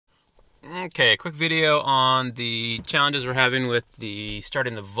Okay, a quick video on the challenges we're having with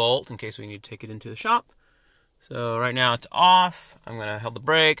starting the volt in case we need to take it into the shop. So right now it's off. I'm going to hold the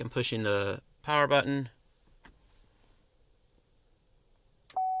brake. I'm pushing the power button.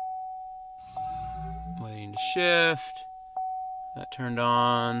 Waiting to shift. That turned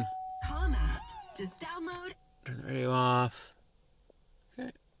on. Com app. Just download. Turn the radio off. Okay.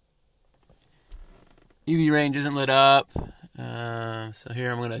 UV range isn't lit up. So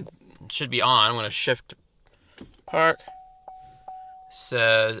here should be on. I'm going to shift to park. It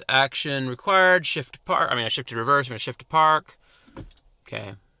says action required, shift to park. I shift to reverse, I'm going to shift to park.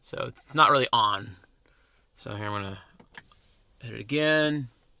 Okay, so it's not really on. So here I'm going to hit it again.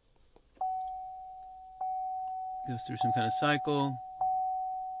 Goes through some kind of cycle.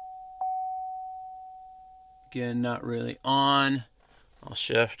 Again, not really on. I'll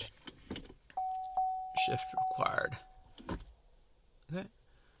shift. Shift required. Okay.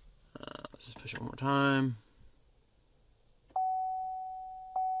 Let's just push it one more time.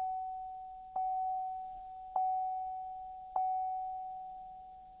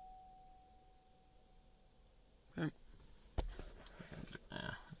 Okay.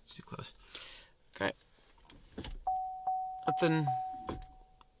 It's too close. Okay. Nothing.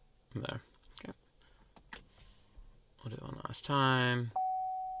 There. Okay. We'll do it one last time.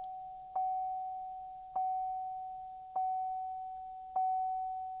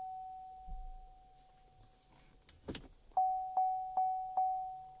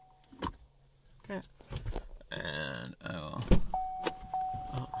 Okay. And I'll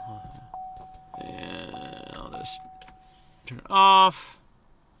just turn it off.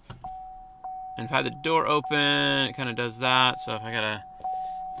 And if I have the door open, it kind of does that. So if I gotta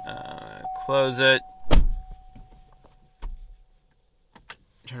close it,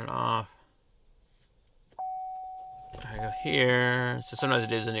 turn it off. I go here. So sometimes it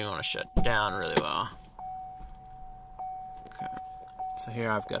doesn't even want to shut down really well. Okay. So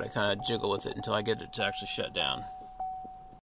here I've got to kind of jiggle with it until I get it to actually shut down.